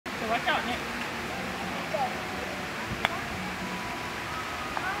watch out, Nick.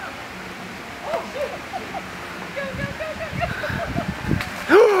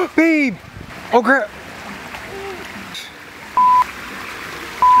 Babe! Oh crap!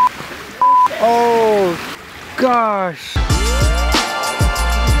 Oh gosh!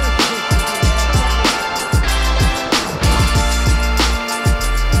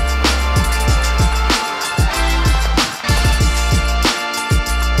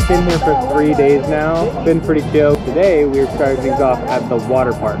 Been here for 3 days now. Been pretty chill. Today we are starting things off at the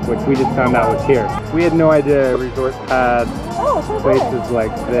water park, which we just found out was here. We had no idea resorts had places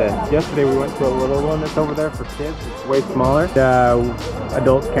like this. Yesterday we went to a little one that's over there for kids. It's way smaller.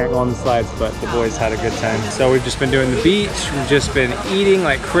 Adults can't go on the slides, but the boys had a good time. So we've just been doing the beach. We've just been eating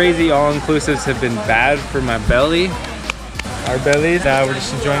like crazy. All-inclusives have been bad for my belly. Our bellies. We're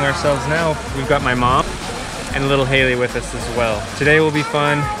just enjoying ourselves now. We've got my mom and little Hayley with us as well. Today will be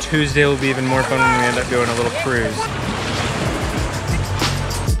fun. Tuesday will be even more fun when we end up doing a little cruise.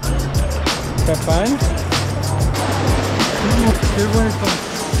 Have fun? Good one.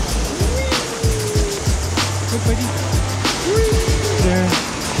 Good buddy. There.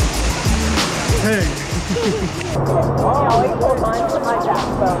 Hey. I always hold mine to my back,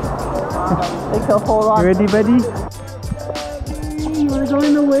 so they can hold on. You ready, buddy? You wanna go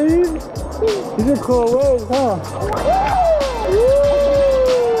in the wave? These are cool waves, huh?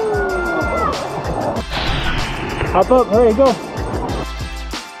 Hop up, hurry, go.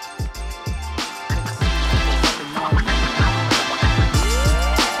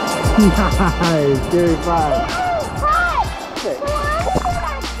 Nice, very fun.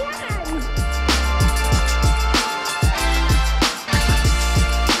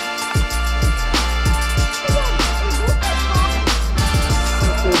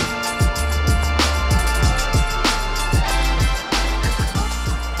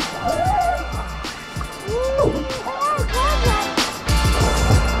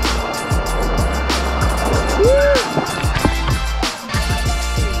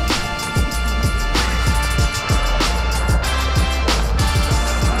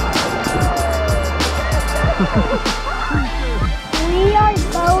 We are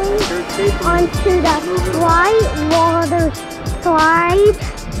going onto the white water slide,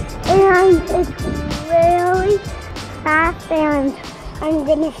 and it's really fast, and I'm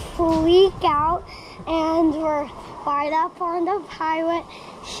gonna freak out, and we're right up on the pirate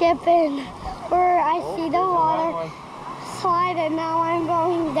ship, and where I see the water slide, and now I'm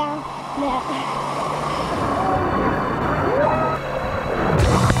going down there.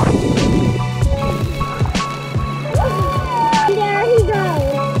 There he goes.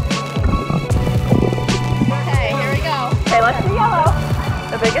 Okay, here we go. Okay, let's do yellow.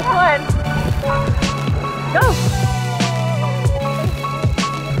 The biggest one. Go!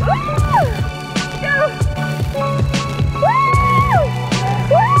 Woo! Go! Woo!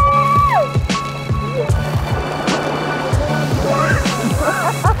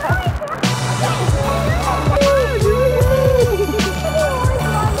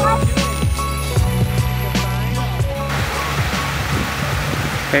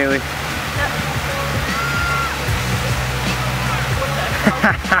 Hayley.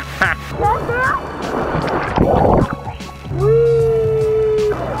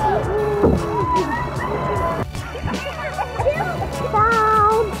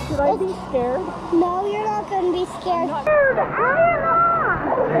 Should I be scared? No, you're not going to be scared.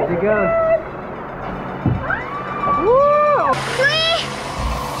 There she goes. Woo! 3,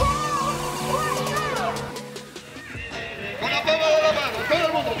 2, 1, go!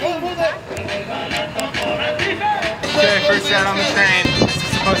 Okay, first out on the train. This is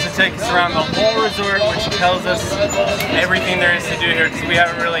supposed to take us around the whole resort, which tells us everything there is to do here because we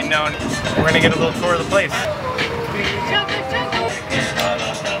haven't really known. We're gonna get a little tour of the place.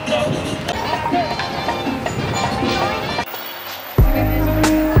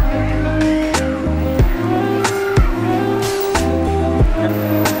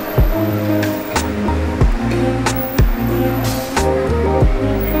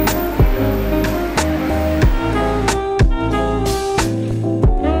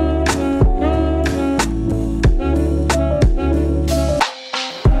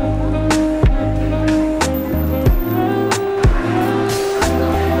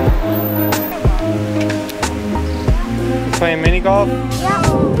 Playing mini golf? Yeah.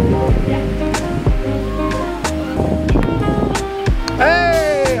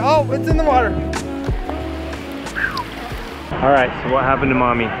 Hey! Oh, it's in the water. All right, so what happened to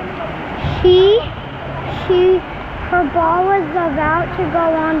mommy? Her ball was about to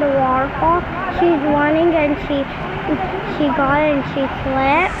go on the waterfall. She's running, and she got it, and she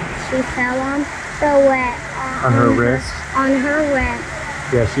slipped. she fell on the wet. On her wrist? On her wrist.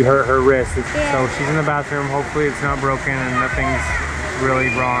 Yeah, she hurt her wrist. Yeah. So she's in the bathroom. Hopefully it's not broken and nothing's really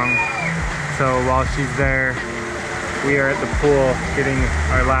wrong. So while she's there, we are at the pool getting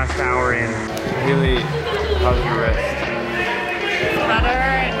our last hour in. Hayley, how's your wrist? It's better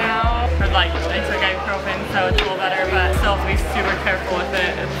now. Like, I took ibuprofen, so it's a little better, but still have to be super careful with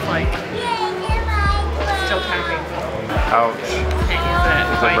it. It's like, still kind of painful. Ouch. Can't use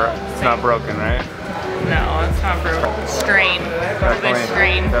it. It's not broken, right? No, it's not broken. Strain.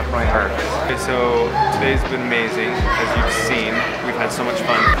 Strain. Definitely hurts. Okay, so today's been amazing. As you've seen, we've had so much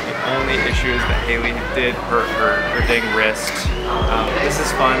fun. The only issue is that Hayley did hurt her dang wrist. This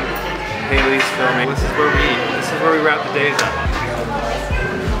is fun. Hayley's filming. This is where we wrap the days up.